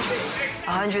have the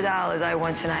 $100 I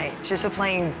won tonight, just for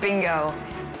playing bingo.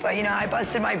 But, you know, I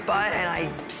busted my butt and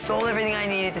I sold everything I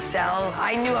needed to sell.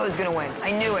 I knew I was gonna win.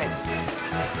 I knew it.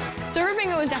 Server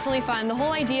bingo was definitely fun. The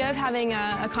whole idea of having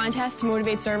a contest to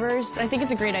motivate servers, I think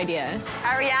it's a great idea.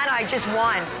 Ariana, I just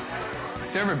won.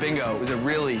 Server bingo was a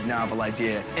really novel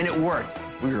idea, and it worked.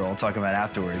 We were all talking about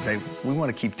afterwards. We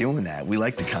want to keep doing that. We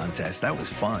like the contest. That was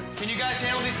fun. Can you guys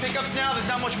handle these pickups now? There's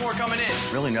not much more coming in.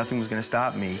 Really, nothing was going to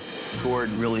stop me.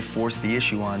 Gordon really forced the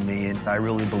issue on me, and I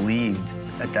really believed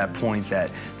at that point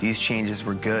that these changes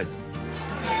were good.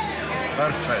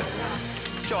 Perfect.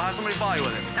 Joe, have somebody follow you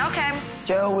with it. Okay.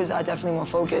 Joe was definitely more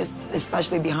focused,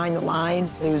 especially behind the line.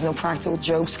 There was no practical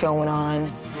jokes going on.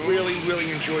 Really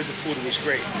enjoyed the food. It was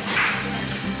great.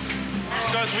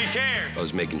 Because we care. I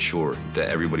was making sure that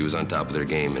everybody was on top of their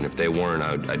game, and if they weren't,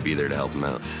 I'd be there to help them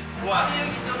out. Wow.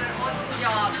 You've done an awesome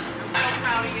job. I'm so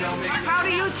proud of you. I'm proud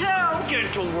of you, too.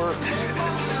 Get to work.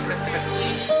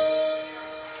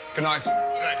 Good night.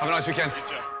 Have a nice weekend.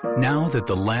 Now that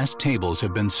the last tables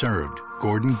have been served,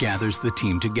 Gordon gathers the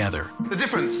team together. The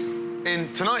difference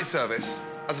in tonight's service,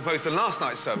 as opposed to last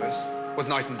night's service, was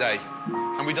night and day.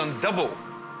 And we've done double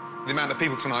the amount of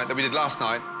people tonight that we did last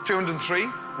night. 203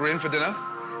 were in for dinner.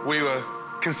 We were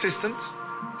consistent.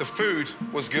 The food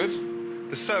was good.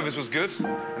 The service was good.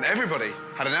 And everybody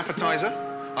had an appetizer,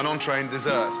 an entree, and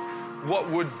dessert. what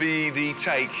would be the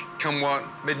take come what,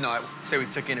 midnight? Say we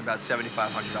took in about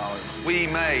 $7,500. We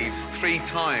made 3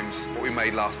 times what we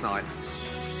made last night.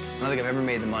 I don't think I've ever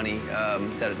made the money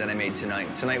that I made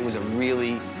tonight. Tonight was a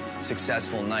really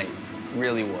successful night. It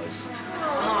really was.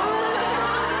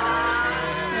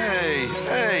 Hey,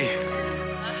 hey.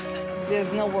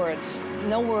 There's no words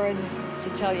to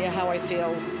tell you how I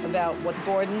feel about what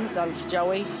Gordon's done for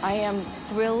Joey. I am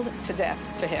thrilled to death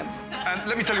for him. And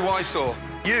let me tell you what I saw.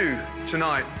 You,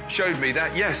 tonight, showed me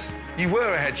that, yes, you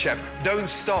were a head chef. Don't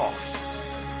stop.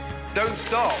 Don't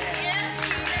stop.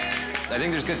 I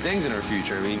think there's good things in our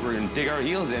future. I mean, we're going to dig our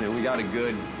heels in, and we got a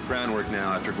good groundwork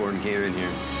now after Gordon came in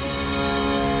here.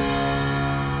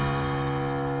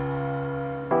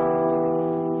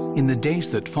 In the days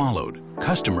that followed,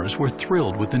 customers were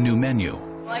thrilled with the new menu.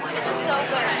 This is so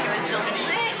good. It's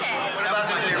delicious. What about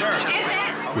the dessert?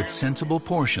 Is it? With sensible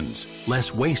portions,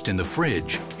 less waste in the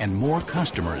fridge, and more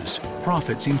customers,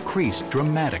 profits increased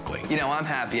dramatically. You know, I'm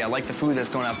happy. I like the food that's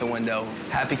going out the window.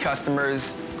 Happy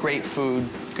customers, great food,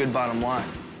 good bottom line.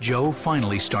 Joe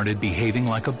finally started behaving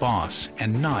like a boss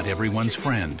and not everyone's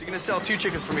friend. You're gonna sell 2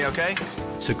 chickens for me, okay?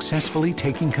 Successfully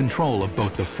taking control of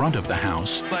both the front of the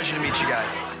house Pleasure to meet you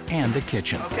guys. and the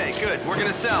kitchen. Okay, good. We're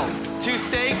gonna sell 2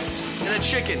 steaks and a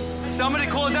chicken. Somebody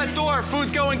close that door.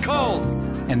 Food's going cold.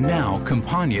 And now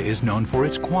Campania is known for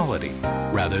its quality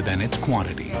rather than its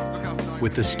quantity.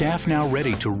 With the staff now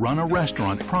ready to run a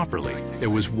restaurant properly,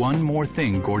 there was one more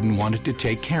thing Gordon wanted to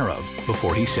take care of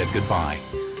before he said goodbye.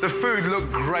 The food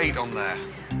looked great on there.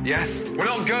 Yes? We're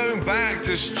not going back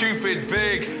to stupid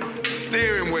big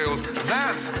steering wheels.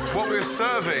 That's what we're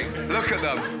serving. Look at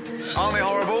them. Aren't they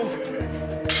horrible?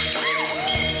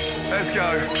 Let's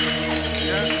go.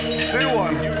 Yeah. Do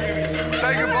one.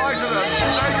 Say goodbye to them.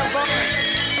 Say goodbye.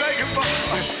 Say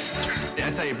goodbye. Yeah,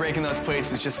 I tell you, breaking those plates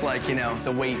was just like, you know,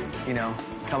 the weight, you know,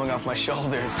 coming off my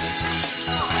shoulders.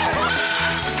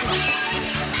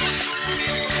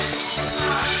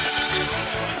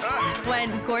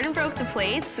 When Gordon broke the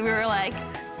plates, we were like,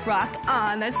 rock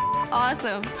on, that's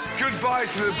awesome. Goodbye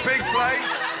to the big plate.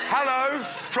 Hello,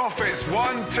 profits.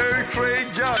 1, 2, 3,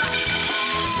 go.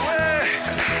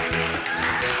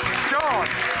 God,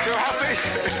 you're happy?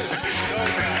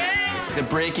 The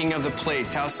breaking of the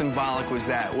plates, how symbolic was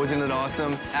that? Wasn't it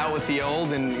awesome? Out with the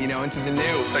old and, you know, into the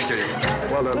new. Thank you.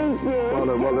 Well done. Well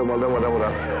done, well done, well done, well done, well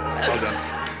done. Well done.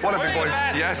 What a big boy.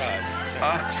 Yes.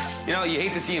 You know, you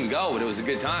hate to see him go, but it was a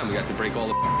good time. We got to break all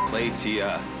the plates. He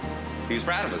was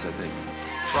proud of us, I think.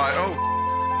 Right, oh.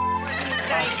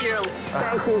 Thank you.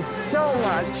 Thank you so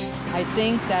much. I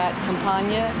think that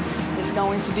Campania is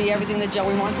going to be everything that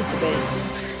Joey wants it to be.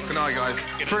 Good night, guys.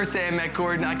 First day I met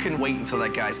Gordon, I couldn't wait until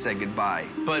that guy said goodbye.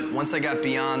 But once I got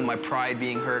beyond my pride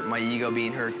being hurt, my ego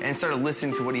being hurt, and started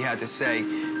listening to what he had to say,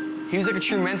 he was like a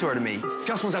true mentor to me.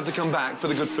 Customers have to come back for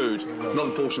the good food, not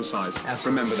the portion size. Absolutely.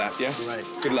 Remember that, yes? Right.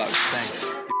 Good luck.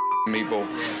 Thanks. Meatball.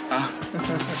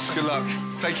 Good luck.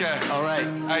 Take care. All right.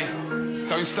 Hey,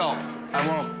 don't stop. I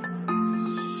won't.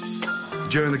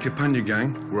 Joe and the Campania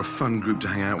gang were a fun group to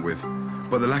hang out with,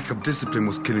 but the lack of discipline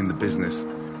was killing the business.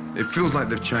 It feels like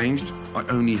they've changed. I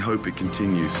only hope it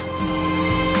continues.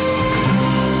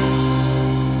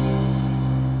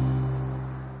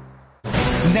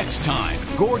 Next time,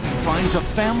 Gordon finds a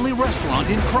family restaurant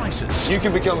in crisis. You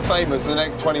can become famous in the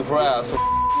next 24 hours for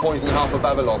poisoning half of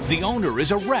Babylon. The owner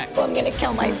is a wreck. I'm gonna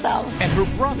kill myself. And her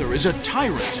brother is a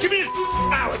tyrant. Give me this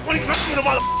now. It's 20 to the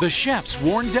mother. The chef's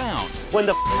worn down. When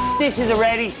the dishes are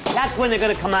ready, that's when they're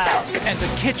gonna come out. And the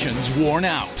kitchen's worn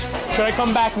out. Should I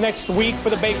come back next week for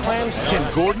the baked clams? Can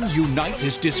Gordon unite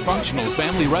his dysfunctional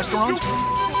family restaurant?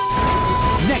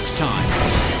 Next time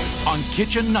on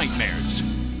Kitchen Nightmares.